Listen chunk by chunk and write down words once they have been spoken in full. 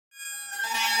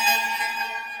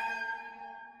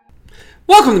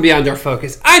Welcome to Beyond Our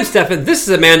Focus. I'm Stefan, this is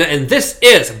Amanda, and this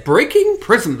is Breaking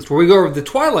Prisms, where we go over the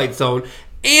Twilight Zone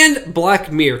and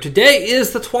Black Mirror. Today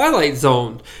is the Twilight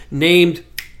Zone, named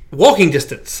Walking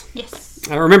Distance. Yes.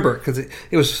 I remember, because it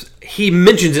was, he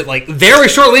mentions it like very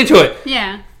shortly into it.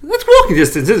 Yeah. That's walking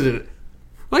distance, isn't it?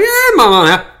 Like,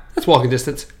 mama, that's walking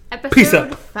distance. Peace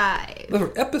out.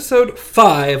 Episode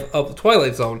 5 of the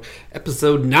Twilight Zone.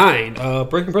 Episode 9,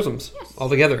 Breaking Prisms. Yes. All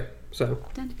together. So.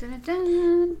 Dun, dun, dun,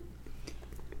 dun.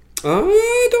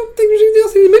 I don't think there's anything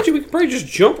else to mention. We can probably just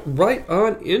jump right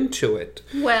on into it.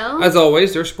 Well, as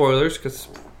always, there's spoilers because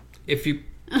if you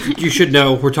should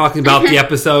know, we're talking about the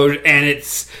episode, and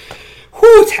it's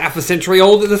half a century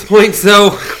old at this point.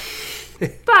 So,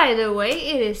 by the way,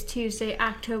 it is Tuesday,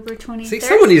 October 23rd. See,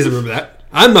 someone needs to remember that.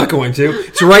 I'm not going to.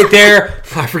 It's right there.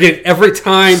 I forget every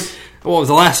time. What was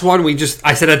the last one?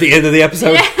 I said at the end of the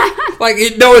episode. Yeah. Like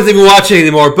no one's even watching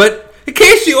anymore. But in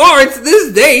case you are, it's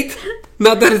this date.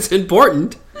 Not that it's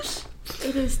important.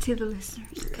 It is to the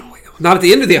listeners. Not at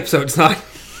the end of the episode, it's not.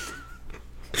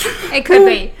 It could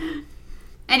be.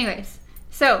 Anyways,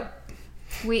 so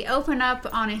we open up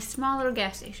on a small little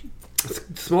gas station.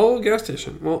 Small little gas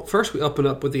station. Well, first we open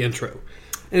up with the intro. And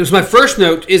it was my first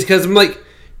note is because I'm like,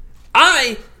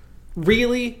 I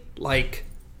really like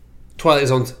Twilight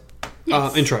Zone's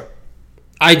intro.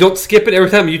 I don't skip it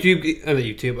every time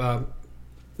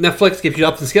Netflix gives you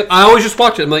up to skip. I always just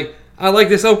watch it. I'm like, I like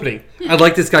this opening. I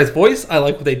like this guy's voice. I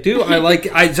like what they do. I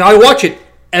watch it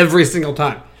every single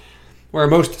time. Where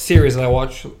most series that I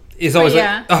watch is always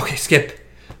like, okay, skip.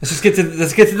 Let's get to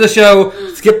the show.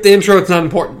 Skip the intro. It's not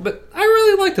important. But I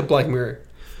really like the Black Mirror.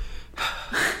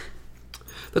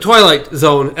 The Twilight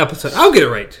Zone episode. I'll get it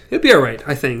right. It'll be all right.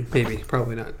 I think maybe,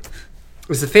 probably not.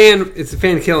 It's a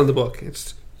fan killing the book.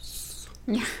 It's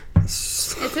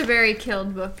a very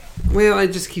killed book. Well,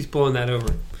 it just keeps blowing that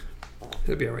over.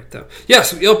 It'll be alright, though.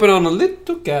 Yes, we open on a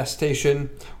little gas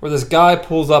station where this guy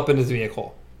pulls up in his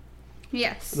vehicle.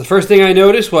 Yes. The first thing I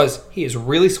noticed was he is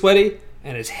really sweaty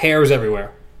and his hair is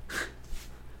everywhere.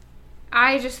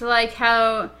 I just like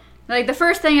how... the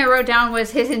first thing I wrote down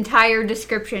was his entire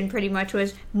description pretty much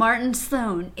was Martin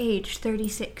Sloan, age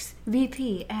 36,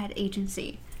 VP ad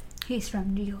agency. He's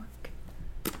from New York.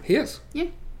 He is. Yeah.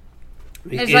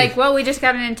 It's like, well, we just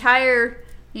got an entire...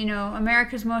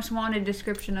 America's Most Wanted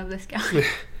description of this guy. I mean,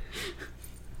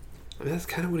 that's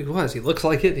kind of what he was. He looks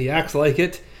like it. He acts like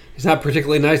it. He's not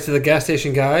particularly nice to the gas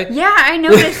station guy. Yeah, I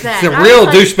noticed that. He's a real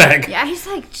douchebag. Yeah, he's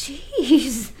like,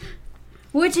 jeez.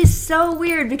 Which is so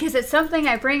weird because it's something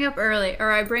I bring up early,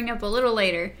 or I bring up a little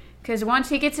later. Because once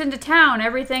he gets into town,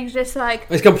 everything's just like...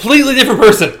 He's a completely different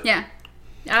person. Yeah.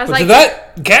 I was but to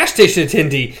that gas station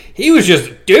attendee, he was just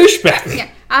a douchebag. Yeah.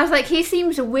 I was like, he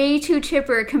seems way too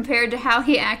chipper compared to how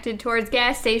he acted towards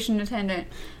gas station attendant.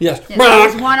 Yes. That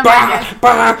was one of my...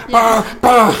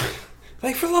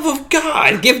 Like, for the love of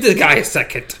God, give the guy a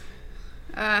second.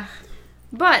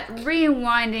 But,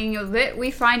 rewinding a bit,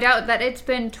 we find out that it's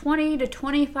been 20 to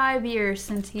 25 years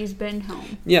since he's been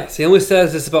home. Yes, he only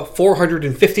says this about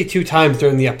 452 times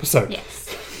during the episode.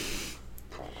 Yes.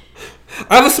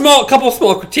 I have a couple of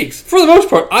small critiques. For the most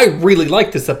part, I really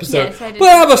like this episode. Yes, I did. But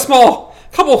I have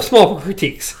couple of small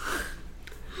critiques.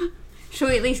 Should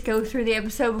we at least go through the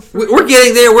episode before? We're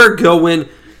getting there. We're going.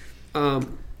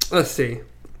 Let's see.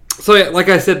 So, yeah, like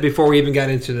I said before we even got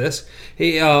into this,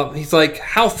 he's like,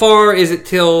 how far is it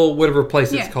till whatever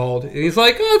place it's called? And he's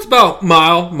like, it's about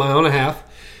mile and a half.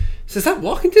 He says, is that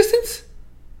walking distance?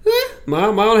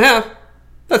 Mile and a half.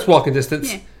 That's walking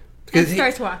distance. Yeah. And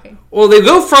starts walking. Well, they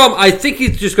go from, I think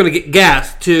he's just going to get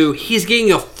gas, to he's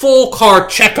getting a full car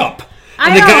checkup.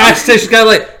 And the gas station guy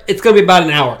like, it's going to be about an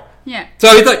hour. Yeah.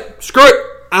 So he's like, screw it,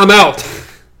 I'm out.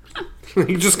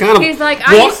 He just kind of he's like,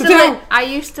 walks to town. I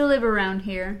used to live around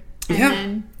here. And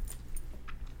then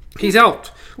he's out.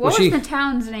 What was the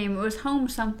town's name? It was Home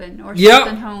something or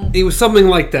something Home. It was something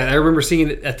like that. I remember seeing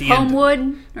it at the end.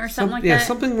 Homewood or something like that. Yeah,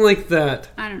 something like that.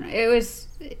 I don't know. It was...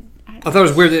 I thought it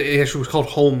was weird that it actually was called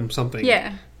Home something.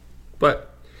 Yeah.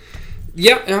 But,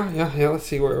 yeah. Let's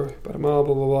see where, about a mile,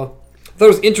 blah, blah, blah. I thought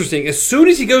it was interesting. As soon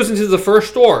as he goes into the first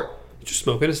store, he's just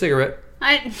smoking a cigarette.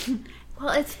 Well,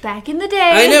 it's back in the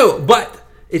day. I know, but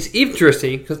it's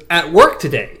interesting because at work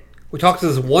today, we talked to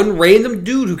this one random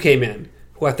dude who came in,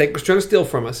 who I think was trying to steal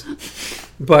from us.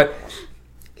 But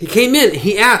he came in,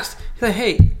 he asked, he said,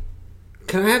 hey,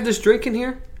 can I have this drink in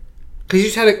here? Because he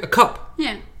just had a cup.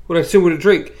 Yeah. What I assume with a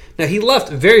drink. Now, he left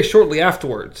very shortly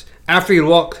afterwards, after he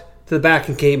walked to the back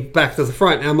and came back to the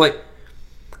front. And I'm like,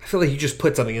 I feel like he just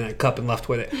put something in that cup and left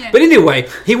with it. Yeah. But anyway,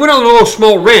 he went on a little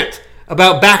small rant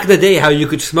about back in the day how you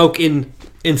could smoke in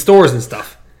stores and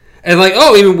stuff. And like,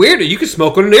 oh, even weirder, you can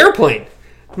smoke on an airplane.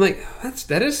 I'm like,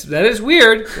 that is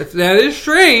weird. That is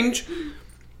strange.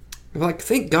 I'm like,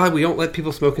 thank God we don't let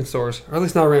people smoke in stores, or at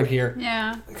least not around here.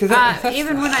 Yeah.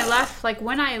 Even when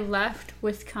I left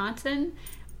Wisconsin,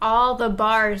 all the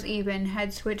bars even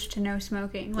had switched to no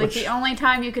smoking. Like, the only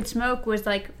time you could smoke was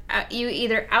like you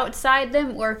either outside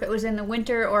them, or if it was in the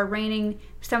winter or raining.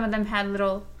 Some of them had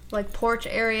little like porch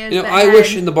areas. I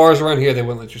wish in the bars around here they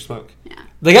wouldn't let you smoke. Yeah.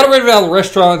 They got rid of all the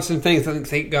restaurants and things.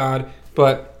 Thank God,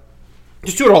 but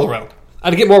just do it all around.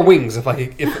 I'd get more wings if they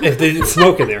didn't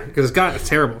smoke in there, because God, it's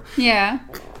terrible. Yeah.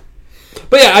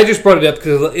 But yeah, I just brought it up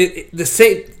because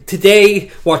today,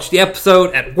 watched the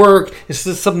episode at work. It's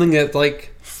just something that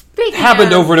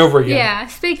happened over and over again. Yeah.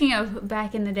 Speaking of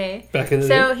back in the day.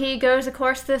 So he goes, of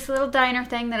course, to this little diner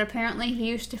thing that apparently he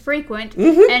used to frequent,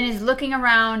 and is looking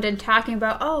around and talking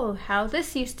about, oh, how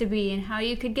this used to be and how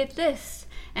you could get this.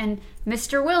 And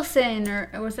Mr. Wilson, or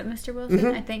was it Mr.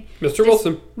 Wilson? I think. Mr.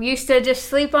 Wilson. We used to just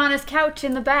sleep on his couch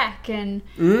in the back. And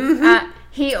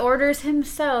he orders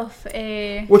himself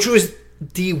which was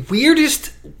the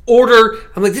weirdest order.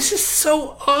 I'm like, this is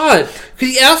so odd. Because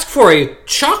he asked for a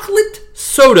chocolate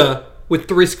soda with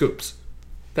 3 scoops.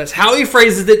 That's how he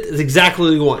phrases it. It's exactly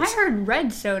what he wants. I heard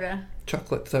red soda.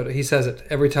 Chocolate soda. He says it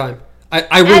every time.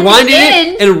 I rewinded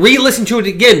it and re-listened to it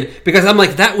again because I'm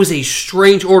like, that was a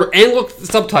strange order. And looked at the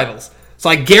subtitles. So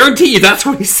I guarantee you that's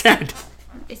what he said.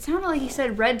 It sounded like he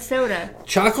said red soda.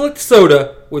 Chocolate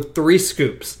soda with 3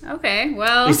 scoops. Okay,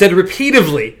 well. He said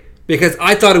repeatedly because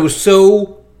I thought it was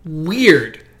so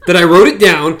weird that I wrote it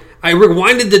down. I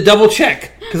rewinded to double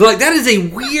check. Because like, that is a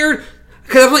weird...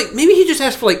 Because I'm like, maybe he just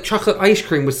asked for like chocolate ice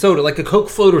cream with soda, like a Coke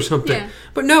float or something. Yeah.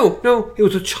 But no, it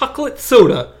was a chocolate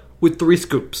soda with 3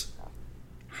 scoops.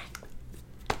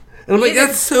 And I'm like,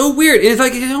 that's so weird. And it's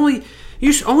like, it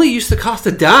only used to cost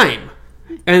a dime.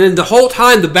 And then the whole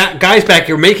time, the guy's back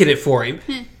here making it for him.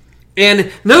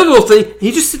 And another little thing,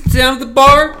 he just sits down at the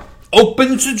bar,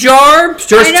 opens a jar,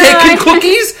 starts taking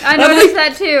cookies. I noticed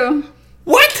that too.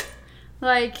 What?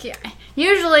 Like,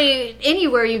 usually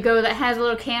anywhere you go that has a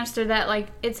little canister that, like,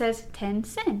 it says 10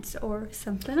 cents or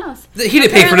something else. He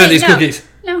didn't pay for none of these cookies.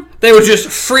 No. They were just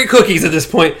free cookies at this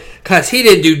point because he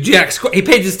didn't do jack squat. He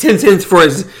paid just 10 cents for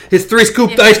his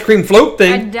 3-scoop ice cream float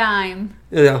thing. A dime.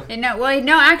 Yeah.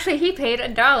 No, actually, he paid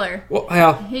 $1. Well,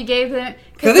 yeah. He gave them...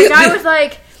 Because the guy was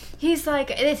like... He's like,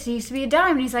 this used to be a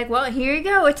dime. And he's like, well, here you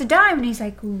go. It's a dime. And he's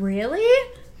like, really?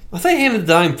 I thought he handed the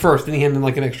dime first, then he handed him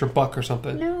like an extra $1 or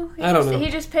something. No, I don't know. He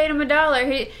just paid him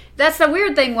 $1. That's the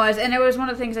weird thing was, and it was one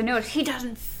of the things I noticed. He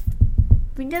doesn't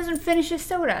finish his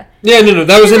soda. Yeah, no,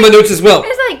 that was in my notes as well.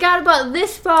 It's like got about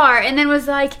this far, and then was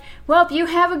like, "Well, you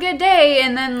have a good day,"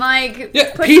 and then like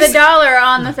puts the $1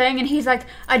 on the thing, and he's like,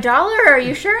 $1? Are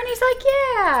you sure? And he's like,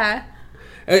 yeah.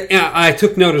 I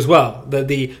took note as well that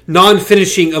the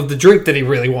non-finishing of the drink that he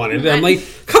really wanted. I'm like,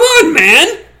 come on,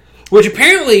 man. Which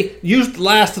apparently used the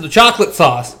last of the chocolate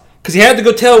sauce because he had to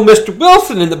go tell Mr.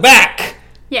 Wilson in the back.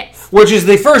 Yes. Which is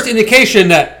the first indication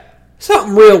that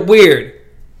something real weird.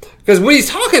 Because when he's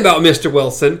talking about Mr.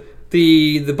 Wilson,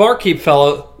 the barkeep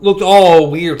fellow looked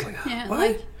all weird. Like, yeah,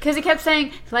 what? Because he kept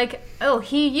saying, like, oh,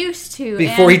 he used to.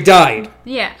 Before he died.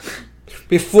 Yeah.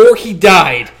 Before he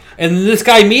died. And this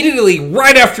guy immediately,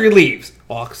 right after he leaves,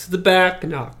 walks to the back,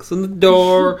 knocks on the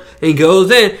door, and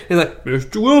goes in. And like,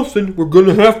 Mr. Wilson, we're going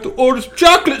to have to order some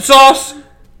chocolate sauce.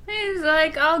 He's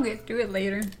like, I'll get to it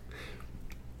later.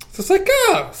 So it's like,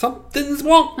 something's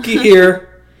wonky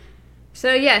here.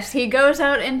 So yes, he goes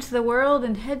out into the world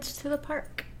and heads to the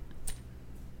park.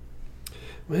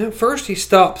 Well, first he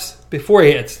stops, before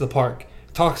he heads to the park,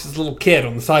 talks to this little kid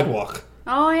on the sidewalk.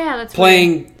 Oh yeah, that's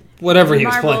playing whatever he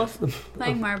was playing.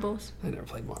 Playing marbles. I never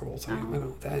played marbles. I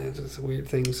don't. That is just weird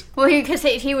things. Well, because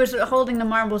he was holding the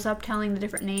marbles up, telling the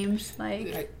different names.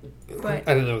 I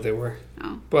don't know what they were.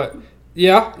 Oh, but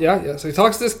yeah. So he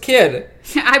talks to this kid.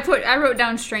 I wrote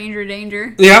down stranger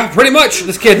danger. Yeah, pretty much.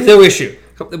 This kid, no issue.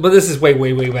 But this is way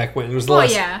back when it was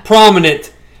less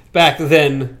prominent back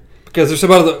then because there's some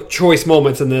other choice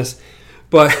moments in this.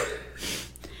 But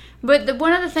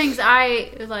one of the things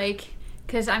I like.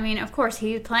 Because, I mean, of course,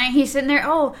 he's playing, he's sitting there,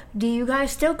 oh, do you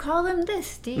guys still call him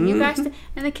this? Do you guys still...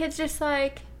 And the kid's just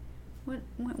like,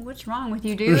 what's wrong with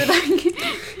you, dude?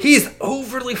 He's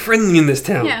overly friendly in this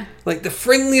town. Yeah. Like, the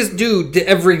friendliest dude to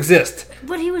ever exist.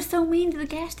 But he was so mean to the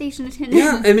gas station attendant.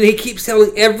 Yeah, I mean, he keeps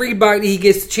telling everybody he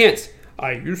gets a chance.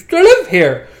 I used to live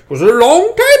here. It was a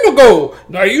long time ago.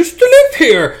 I used to live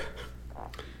here.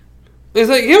 It's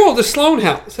like, the Sloan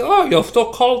House. Oh, you'll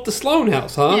still call it the Sloan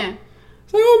House, huh? Yeah.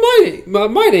 Like, oh,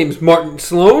 my name's Martin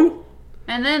Sloan.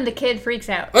 And then the kid freaks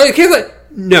out. Oh, the kid's like,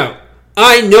 no,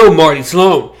 I know Marty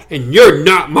Sloan, and you're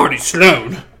not Marty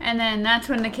Sloan. And then that's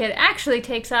when the kid actually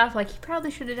takes off, like he probably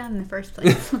should have done in the first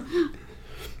place.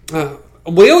 Well,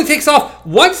 he only takes off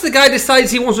once the guy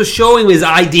decides he wants to show him his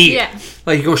ID. Yeah.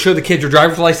 Like, you're going to show the kid your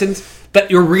driver's license, that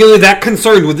you're really that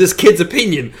concerned with this kid's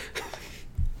opinion.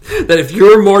 That if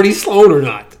you're Marty Sloan or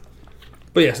not.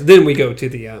 But yes, then we go to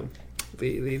the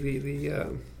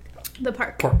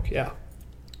park. Park, yeah.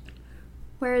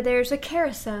 Where there's a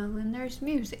carousel, and there's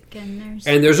music, and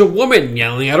there's a woman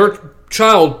yelling at her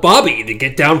child, Bobby, to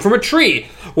get down from a tree.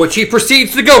 Which he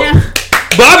proceeds to go,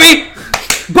 Bobby,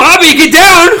 get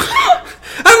down!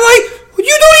 I'm like,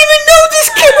 you don't even know this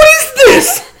kid. What is this?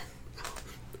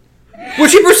 When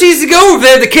she proceeds to go over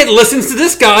there, the kid listens to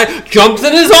this guy, jumps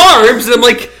in his arms, and I'm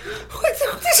like,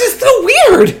 this is so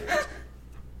weird.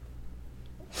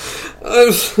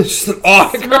 It's just an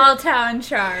odd small town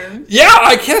charm. Yeah,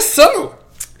 I guess so.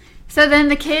 So then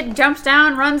the kid jumps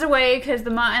down, runs away, because the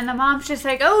mom's just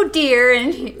like, oh dear,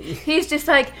 and he's just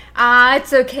like,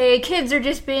 it's okay, kids are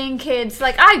just being kids.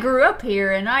 Like, I grew up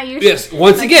here, and I used to... Yes,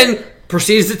 once again,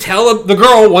 proceeds to tell the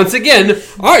girl once again,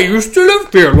 I used to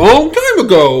live here a long time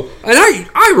ago, and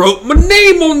I wrote my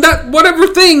name on that whatever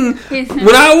thing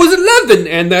when I was 11,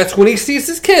 and that's when he sees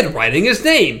his kid writing his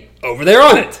name over there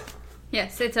on it.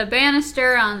 Yes, it's a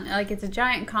banister on, like, it's a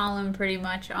giant column pretty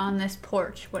much on this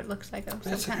porch, what looks like some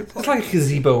kind of porch. It's like a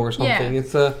gazebo or something. Yeah.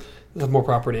 It's a more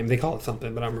proper name. They call it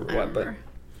something, but I don't remember what.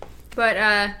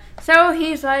 But, so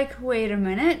he's like, wait a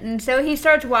minute, and so he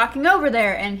starts walking over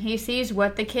there, and he sees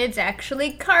what the kid's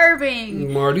actually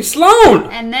carving. Marty Sloan!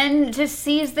 And then just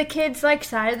sees the kid's, like,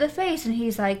 side of the face, and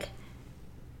he's like,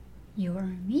 you're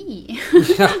me.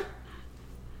 Yeah.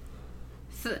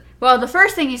 Well, the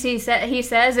first thing he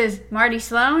says is Marty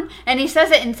Sloan, and he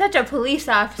says it in such a police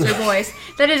officer voice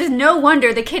that it is no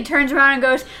wonder the kid turns around and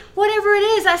goes, whatever it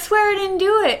is, I swear I didn't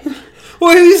do it.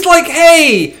 Well, he's like,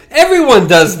 hey, everyone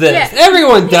does this. Yeah.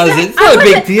 Everyone does it. It's not a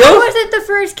big deal. I wasn't the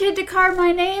first kid to carve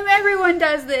my name. Everyone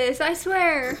does this, I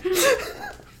swear.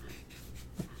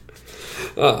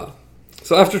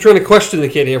 So after trying to question the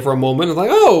kid here for a moment, I'm like,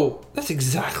 oh, that's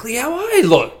exactly how I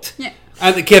looked. Yeah.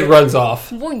 And the kid runs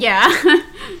off. Well, yeah.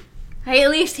 Hey,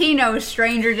 at least he knows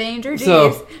stranger danger. Geez.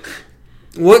 So,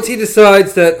 once he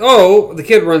decides that, the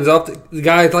kid runs off, the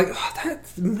guy's like, oh,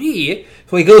 that's me.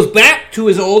 So he goes back to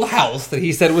his old house that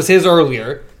he said was his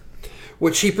earlier,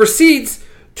 which he proceeds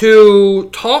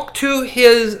to talk to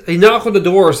he knocked on the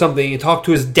door or something, and talk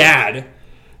to his dad,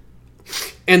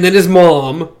 and then his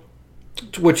mom,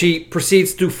 which he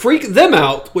proceeds to freak them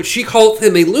out, which she calls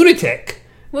him a lunatic.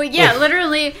 Well, yeah,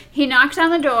 literally, he knocks on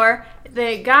the door.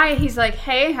 The guy, he's like,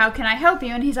 hey, how can I help you?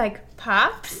 And he's like,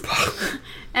 Pops?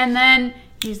 And then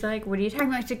he's like, what are you talking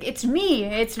about? He's like, it's me.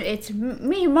 It's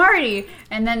me, Marty.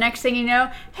 And then next thing you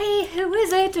know, hey, who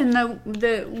is it? And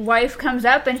the wife comes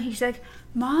up, and he's like,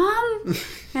 Mom?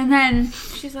 And then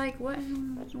she's like,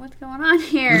 what's going on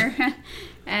here?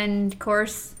 And, of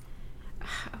course,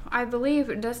 I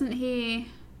believe, doesn't he...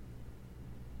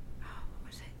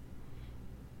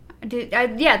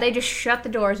 they just shut the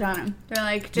doors on him. They're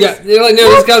like, they're like,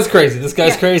 no, this guy's crazy. This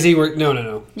guy's crazy.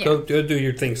 No. Yeah. Go do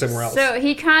your thing somewhere else. So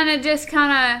he kind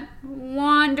of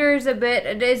wanders a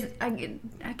bit. I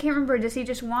can't remember. Does he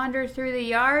just wander through the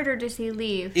yard, or does he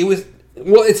leave?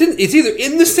 It's either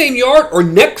in the same yard or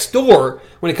next door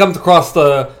when it comes across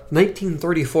the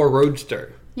 1934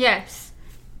 Roadster. Yes.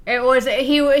 It was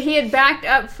he had backed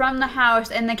up from the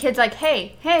house, and the kid's like,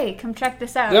 hey, come check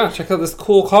this out. Yeah, check out this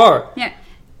cool car. Yeah.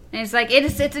 And it's like,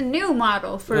 it's a new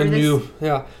model for this.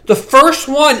 The first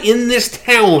one in this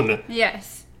town.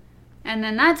 Yes. And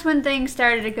then that's when things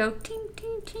started to go ting,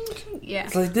 ting, ting, ting. Yeah.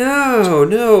 It's like,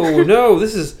 no.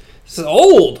 This is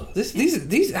old.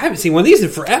 These I haven't seen one of these in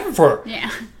forever.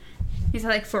 Yeah. He's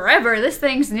like, forever? This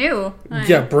thing's new.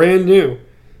 Yeah, brand new.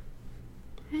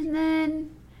 And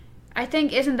then, I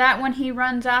think, isn't that when he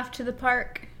runs off to the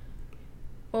park?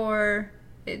 Or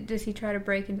does he try to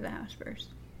break into the house first?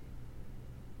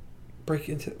 Break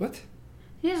into what?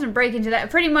 He doesn't break into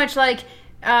that. Pretty much like,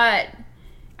 I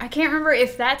can't remember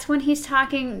if that's when he's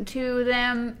talking to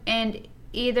them, and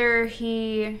either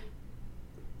he...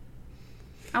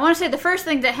 I want to say the first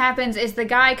thing that happens is the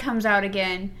guy comes out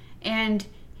again, and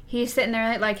he's sitting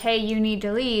there like, hey, you need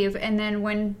to leave. And then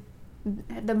when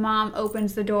the mom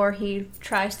opens the door, he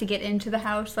tries to get into the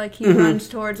house, like he runs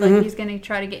towards, like he's going to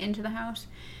try to get into the house.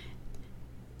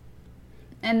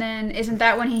 And then, isn't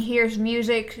that when he hears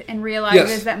music and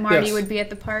realizes that Marty would be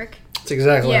at the park? That's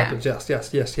exactly what happens.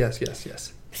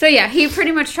 Yes. So yeah, he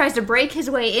pretty much tries to break his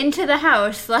way into the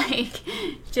house, like,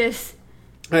 just...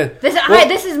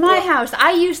 This is my house.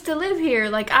 I used to live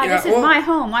here. This is my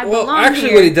home. I belong here.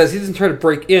 Actually, what he does, he doesn't try to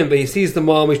break in, but he sees the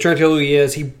mom. He's trying to tell who he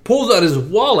is. He pulls out his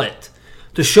wallet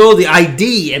to show the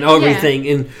ID and everything.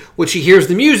 And when she hears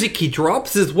the music, he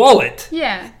drops his wallet.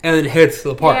 Yeah. And then heads to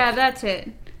the park. Yeah, that's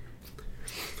it.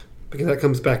 Because that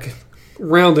comes back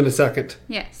around in a second.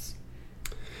 Yes.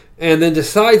 And then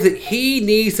decides that he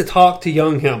needs to talk to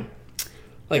young him.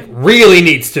 Really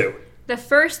needs to. The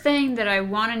first thing that I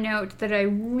want to note that I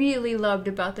really loved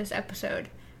about this episode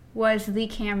was the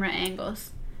camera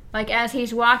angles. As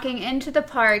he's walking into the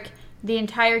park, the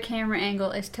entire camera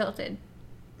angle is tilted.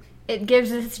 It gives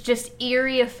this just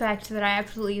eerie effect that I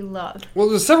absolutely loved. Well,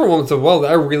 there's several moments that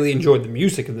I really enjoyed the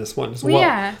music in this one as well.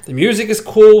 Yeah. The music is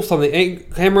cool. Some of the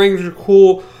camera angles are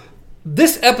cool.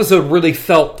 This episode really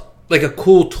felt like a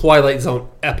cool Twilight Zone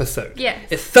episode. Yes.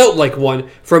 It felt like one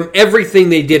from everything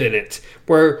they did in it.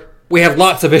 Where we have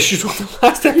lots of issues with the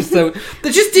last episode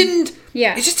that just didn't...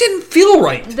 Yeah. It just didn't feel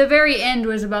right. The very end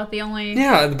was about the only...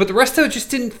 Yeah, but the rest of it just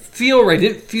didn't feel right. It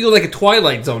didn't feel like a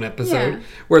Twilight Zone episode. Yeah.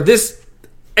 Where this...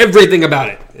 Everything about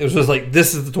it. It was just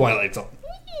this is the Twilight Zone.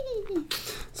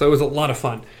 So it was a lot of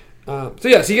fun. So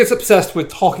he gets obsessed with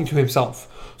talking to himself.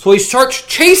 So he starts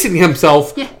chasing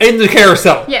himself in the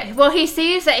carousel. Yeah, well, he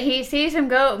sees him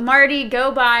Marty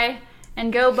go by,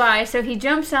 so he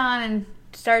jumps on and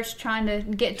starts trying to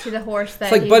get to the horse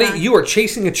that it's buddy, you are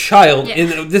chasing a child,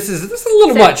 and this is a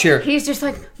little much here. He's just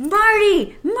like,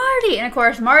 Marty! And of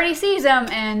course, Marty sees him,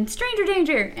 and stranger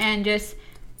danger, and just...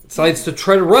 decides to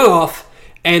try to run off.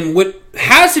 And what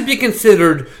has to be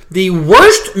considered the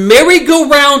worst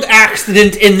merry-go-round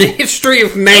accident in the history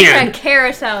of man. It's a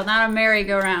carousel, not a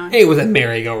merry-go-round. It was a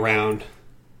merry-go-round.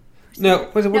 No,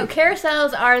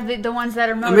 carousels are the ones that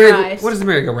are motorized. What is a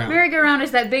merry-go-round? Merry-go-round is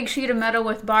that big sheet of metal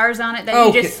with bars on it that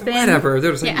you just spin. Whatever,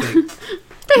 they're the same thing.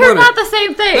 They are not the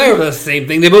same thing. They're the same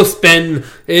thing. They both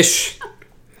spin-ish.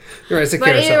 You're right, it's a carousel.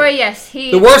 But either way, yes.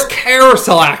 The worst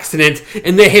carousel accident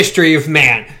in the history of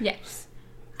man. Yes.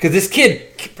 Because this kid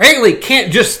apparently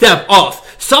can't just step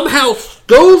off. Somehow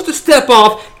goes to step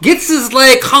off, gets his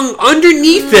leg hung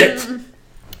underneath it.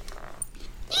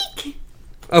 Eek.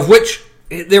 Of which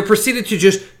they're proceeded to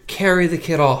just carry the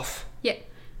kid off. Yeah.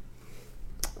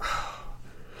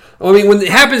 I mean, when it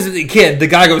happens to the kid, the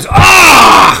guy goes,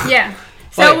 ah! Yeah.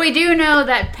 So we do know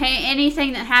that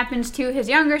anything that happens to his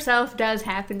younger self does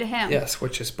happen to him. Yes,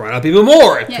 which is brought up even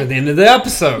more at the end of the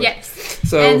episode. Yes.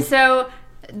 So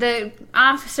the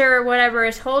officer or whatever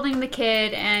is holding the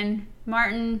kid, and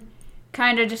Martin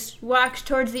kind of just walks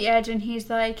towards the edge, and he's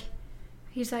like,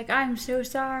 I'm so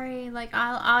sorry.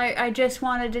 I just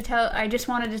wanted to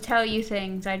tell you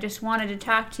things. I just wanted to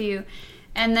talk to you.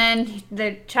 And then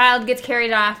the child gets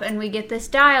carried off, and we get this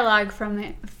dialogue from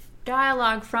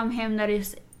him that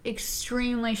is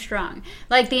extremely strong.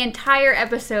 The entire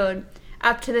episode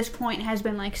up to this point has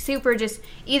been super just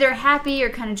either happy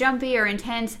or kind of jumpy or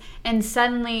intense, and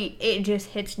suddenly it just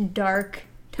hits dark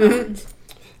tones.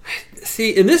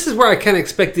 See, and this is where I kind of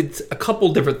expected a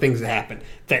couple different things to happen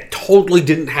that totally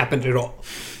didn't happen at all.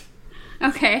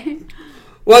 Okay.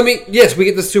 Well, I mean, yes, we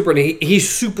get the super, and he's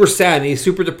super sad, and he's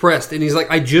super depressed, and he's like,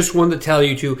 I just wanted to tell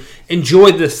you to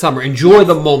enjoy this summer, enjoy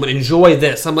the moment, enjoy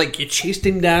this. I'm like, you chased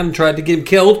him down and tried to get him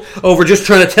killed over just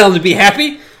trying to tell him to be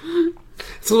happy?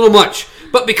 It's a little much.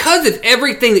 But because it's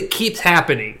everything that keeps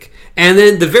happening, and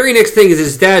then the very next thing is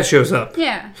his dad shows up.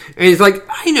 Yeah. And he's like,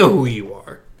 I know who you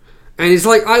are. And he's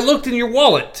like, I looked in your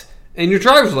wallet and your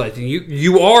driver's license.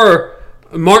 You are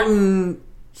Martin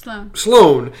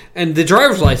Sloan. And the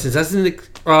driver's license,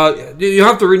 you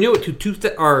have to renew it to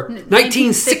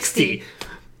 1960.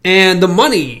 And the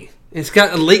money, it's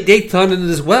got a late date on it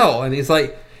as well. And he's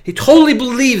like, he totally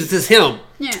believes this is him.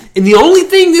 Yeah. And the only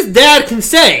thing this dad can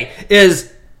say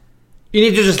is, you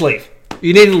need to just leave.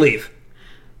 You need to leave.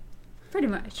 Pretty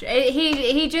much.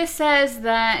 He just says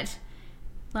that,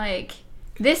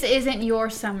 this isn't your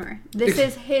summer. This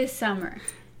is his summer.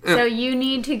 So you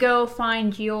need to go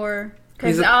find your...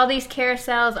 Because all these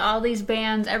carousels, all these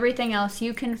bands, everything else,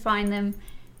 you can find them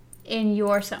in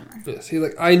your summer. Yes, he's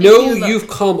like, I know you've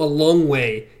come a long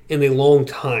way in a long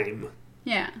time.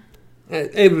 Yeah.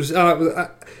 It was...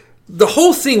 the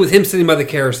whole scene with him sitting by the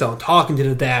carousel and talking to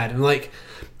the dad and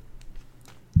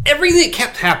everything that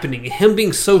kept happening, him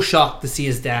being so shocked to see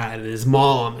his dad and his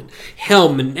mom and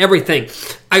him and everything,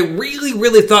 I really,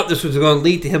 really thought this was going to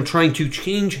lead to him trying to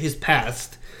change his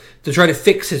past to try to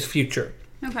fix his future.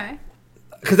 Okay.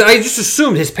 Because I just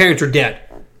assumed his parents were dead.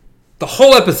 The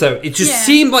whole episode, it just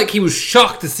seemed like he was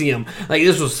shocked to see him.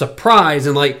 This was a surprise,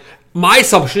 and my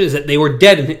assumption is that they were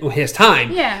dead in his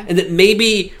time. Yeah. And that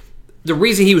maybe the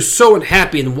reason he was so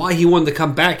unhappy and why he wanted to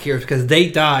come back here is because they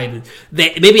died. And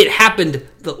maybe it happened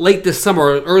late this summer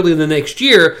or early in the next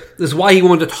year. This is why he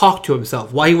wanted to talk to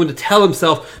himself. Why he wanted to tell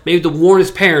himself, maybe to warn his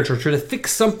parents or try to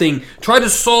fix something, try to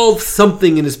solve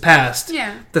something in his past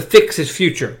to fix his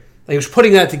future. Like he was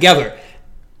putting that together.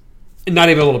 And not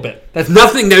even a little bit. That's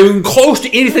nothing, not even close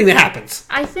to anything that happens.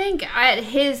 I think at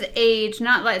his age,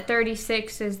 not like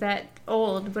 36 is that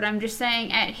old, but I'm just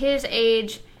saying at his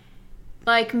age,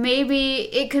 like, maybe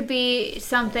it could be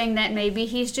something that maybe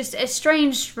he's just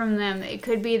estranged from them. It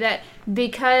could be that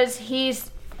because he's,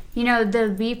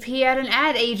 the VP at an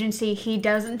ad agency, he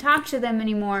doesn't talk to them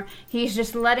anymore. He's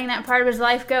just letting that part of his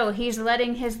life go. He's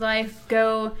letting his life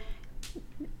go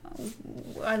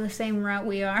on the same route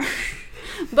we are.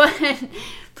 But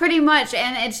pretty much,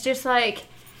 and it's just like,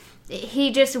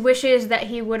 he just wishes that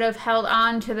he would have held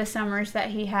on to the summers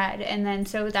that he had, and then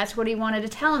so that's what he wanted to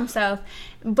tell himself.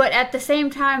 But at the same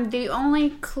time, the only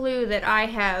clue that I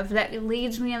have that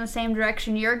leads me in the same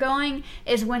direction you're going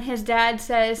is when his dad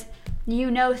says,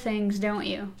 "You know things, don't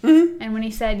you?" Mm-hmm. And when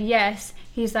he said yes,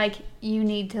 he's like, "You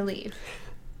need to leave."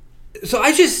 So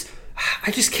I just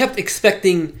kept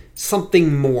expecting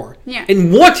something more. Yeah.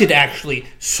 And wanted actually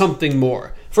something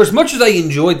more. For as much as I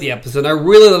enjoyed the episode, I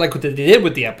really like what they did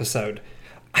with the episode,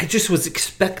 I just was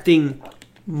expecting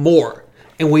more.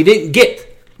 And we didn't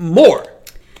get more.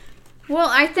 Well,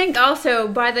 I think also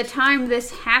by the time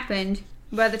this happened,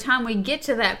 by the time we get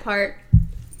to that part,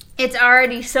 it's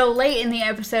already so late in the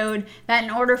episode that in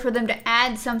order for them to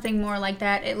add something more like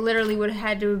that, it literally would have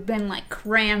had to have been like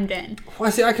crammed in.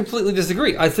 Well, I completely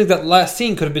disagree. I think that last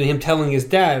scene could have been him telling his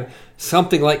dad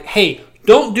something like, "Hey,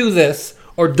 don't do this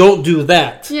or don't do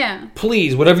that. Yeah.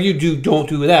 Please, whatever you do, don't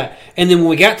do that." And then when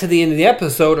we got to the end of the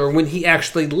episode, or when he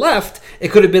actually left, it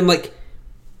could have been like,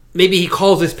 maybe he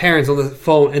calls his parents on the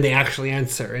phone and they actually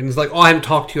answer. And it's like, "Oh, I haven't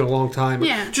talked to you in a long time."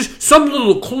 Yeah. Just some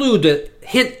little clue to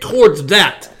hint towards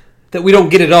that we don't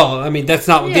get at all. I mean, that's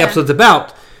not what the episode's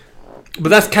about. But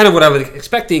that's kind of what I was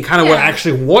expecting, kind of what I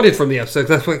actually wanted from the episode.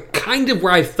 That's kind of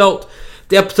where I felt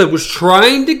the episode was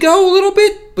trying to go a little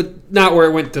bit, but not where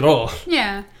it went at all.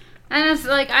 Yeah. And it's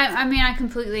like, I mean, I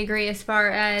completely agree as far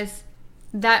as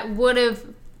that would have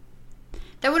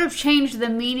changed the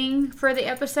meaning for the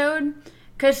episode.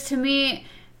 Because to me,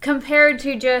 compared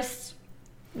to just,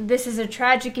 this is a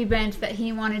tragic event that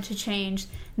he wanted to change,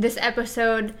 this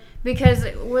episode, because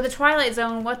with the Twilight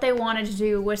Zone, what they wanted to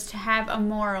do was to have a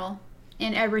moral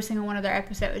in every single one of their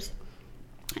episodes.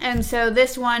 And so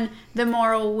this one, the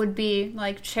moral would be,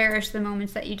 like, cherish the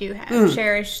moments that you do have.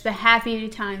 Cherish the happy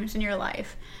times in your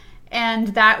life. And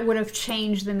that would have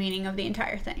changed the meaning of the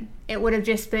entire thing. It would have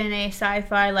just been a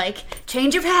sci-fi, like,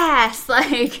 change your past,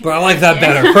 like... But I like that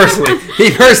better,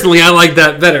 personally. I like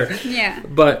that better. Yeah.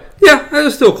 But, yeah, that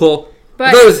was still cool.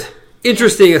 But that was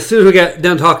interesting. As soon as we got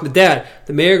done talking to Dad,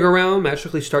 the merry-go-round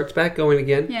magically starts back going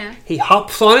again. Yeah. He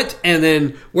hops on it, and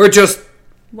then we're just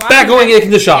back going into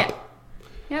the shop.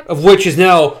 Yeah. Yep. Of which is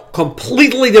now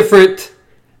completely different.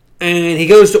 And he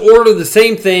goes to order the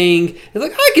same thing. He's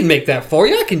like, "I can make that for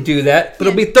you. I can do that. But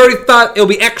it'll be 35. It'll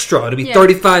be extra. It'll be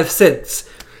 35 cents.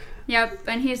 Yep.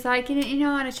 And he's like, "You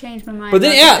know how to change my mind." But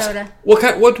then he asks,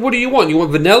 "What do you want? You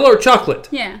want vanilla or chocolate?"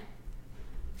 Yeah.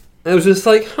 And I was just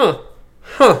like, huh.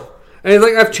 And he's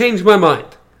like, "I've changed my mind."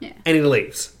 Yeah. And he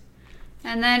leaves.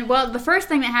 And then, well, the first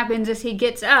thing that happens is he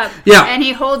gets up. Yeah. And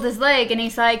he holds his leg, and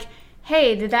he's like,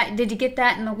 "Hey, did you get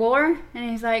that in the war?"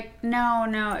 And he's like, No,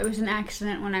 it was an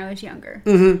accident when I was younger."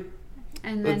 Mm-hmm.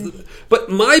 And then, but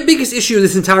my biggest issue in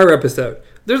this entire episode,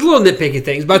 there's little nitpicky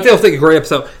things, but I still think a great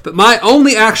episode. But my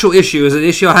only actual issue is an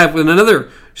issue I have with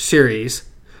another series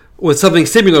with something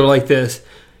similar like this.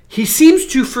 He seems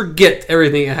to forget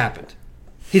everything that happened.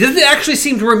 He doesn't actually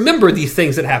seem to remember these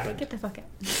things that happened. Get the fuck out.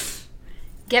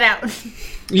 Get out.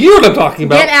 You know what I'm talking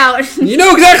about. Get out. You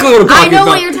know exactly what I'm talking about. I know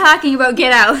what you're talking about.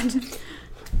 Get out.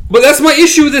 But that's my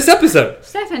issue with this episode.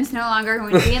 Stefan's no longer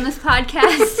going to be in this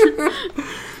podcast.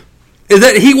 Is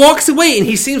that he walks away and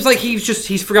he seems like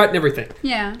he's forgotten everything.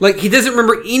 Yeah. Like he doesn't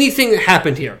remember anything that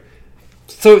happened here.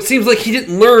 So it seems like he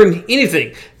didn't learn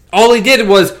anything. All he did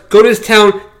was go to his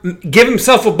town, give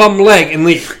himself a bum leg, and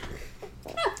leave.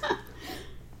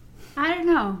 I don't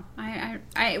know.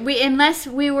 Unless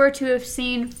we were to have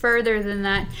seen further than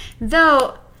that.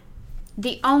 Though,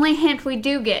 the only hint we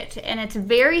do get, and it's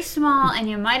very small, and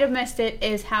you might have missed it,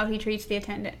 is how he treats the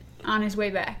attendant on his way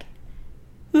back.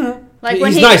 Mm-hmm. Like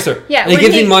when he's nicer. Yeah, and he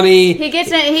gives him money. He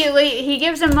gives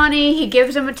him money. He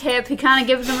gives him a tip. He kind of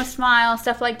gives him a smile,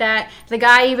 stuff like that. The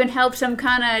guy even helps him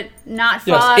kind of not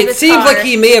fall out of his car. It seems like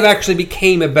he may have actually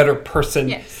became a better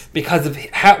person because of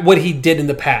what he did in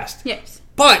the past. Yes.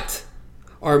 But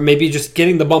or maybe just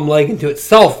getting the bum leg into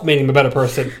itself made him a better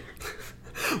person.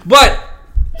 But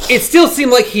it still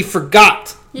seemed like he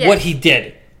forgot what he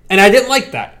did. And I didn't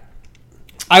like that.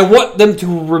 I want them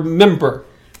to remember.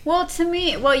 Well, to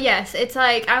me, yes, it's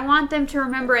like I want them to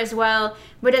remember as well,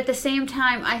 but at the same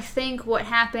time, I think what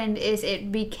happened is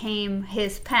it became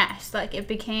his past. Like, it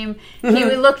became, he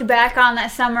looked back on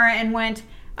that summer and went,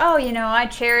 oh, I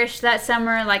cherished that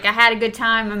summer, like, I had a good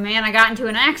time, and man, I got into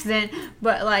an accident,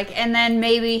 but, like, and then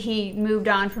maybe he moved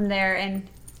on from there, and...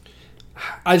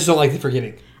 I just don't like the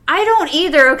forgetting. I don't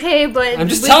either, okay, but... I'm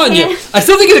just telling you, I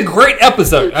still think it's a great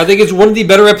episode. I think it's one of the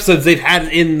better episodes they've had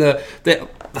in the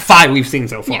 5 we've seen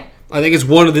so far. Yeah. I think it's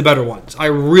one of the better ones. I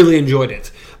really enjoyed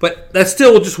it. But that's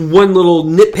still just one little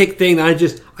nitpick thing that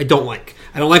I don't like.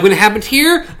 I don't like when it happened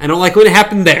here. I don't like when it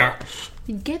happened there.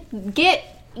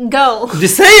 Go. I'm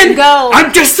just saying. Go.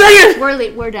 I'm just saying.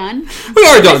 We're done. We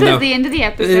are done, This is the end of the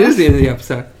episode. It is the end of the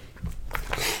episode.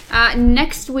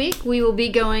 Next week, we will be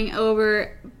going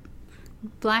over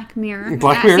Black Mirror.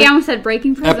 Black Mirror. See, I almost said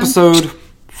Breaking Prism. Episode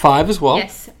 5 as well.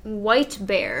 Yes. White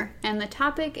Bear. And the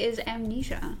topic is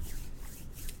amnesia.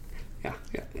 Yeah.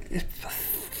 I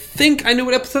think I know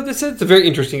what episode this is. It's a very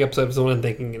interesting episode. Is the one I'm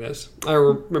thinking it is. I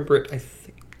remember it, I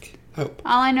think. Hope.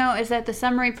 All I know is that the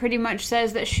summary pretty much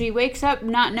says that she wakes up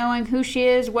not knowing who she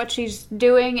is, what she's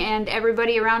doing, and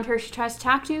everybody around her she tries to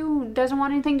talk to doesn't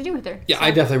want anything to do with her. Yeah, so.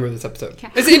 I definitely remember this episode. Okay.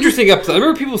 It's an interesting episode. I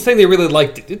remember people saying they really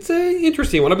liked it. It's an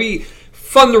interesting one. It'll be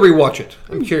fun to rewatch it.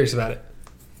 I'm curious about it.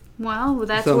 Well,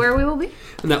 that's where we will be.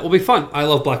 And that will be fun. I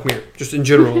love Black Mirror, just in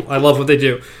general. I love what they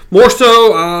do. More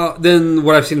so than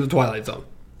what I've seen in The Twilight Zone.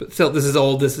 But still, this is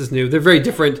old, this is new. They're very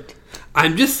different.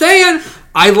 I'm just saying,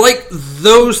 I like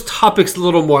those topics a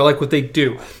little more. I like what they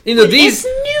do. It's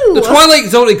new. The Twilight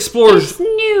Zone explores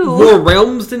more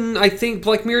realms than I think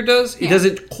Black Mirror does. It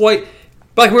doesn't quite...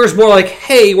 Black Mirror is more like,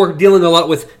 hey, we're dealing a lot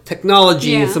with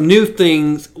technology and some new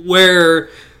things, where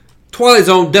Twilight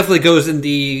Zone definitely goes in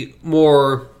the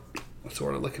more... What's the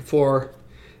word I'm looking for?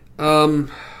 I don't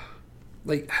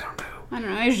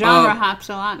know. It genre hops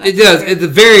a lot. It does. It's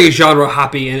very genre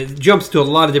hoppy, and it jumps to a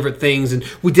lot of different things. And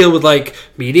we deal with like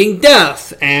meeting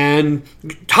death and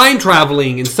time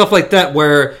traveling and stuff like that,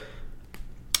 where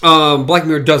Black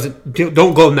Mirror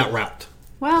don't go in that route.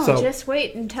 Well, just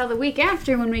wait until the week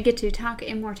after when we get to talk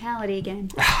immortality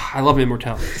again. I love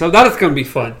immortality, so that is going to be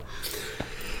fun.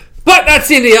 But that's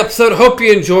the end of the episode. Hope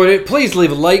you enjoyed it. Please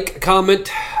leave a like, a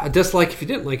comment, a dislike if you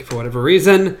didn't like it for whatever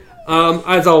reason.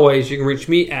 As always, you can reach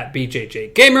me at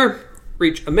BJJGamer,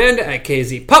 reach Amanda at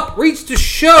KZPup, reach the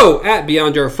show at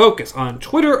Beyond Our Focus on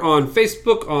Twitter, on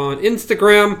Facebook, on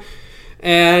Instagram,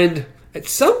 and at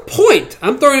some point,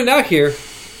 I'm throwing it out here,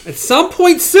 at some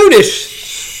point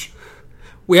soonish,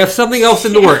 we have something else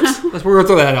in the works. We're going to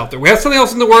throw that out there. We have something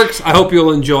else in the works. I hope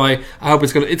you'll enjoy. I hope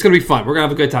it's gonna be fun. We're going to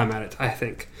have a good time at it, I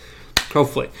think.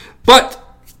 Hopefully. But,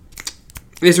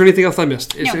 is there anything else I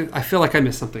missed? No. I feel like I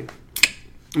missed something.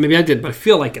 Maybe I did, but I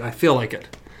feel like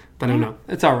it. But I don't know.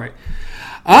 It's all right.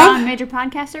 On major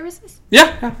podcast services?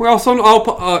 Yeah. We're also on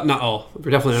all... not all.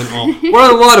 We're definitely on all. We're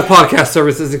on a lot of podcast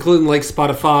services, including like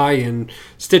Spotify and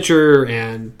Stitcher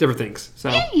and different things.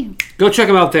 So, go check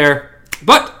them out there.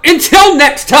 But until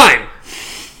next time,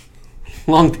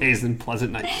 long days and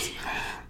pleasant nights.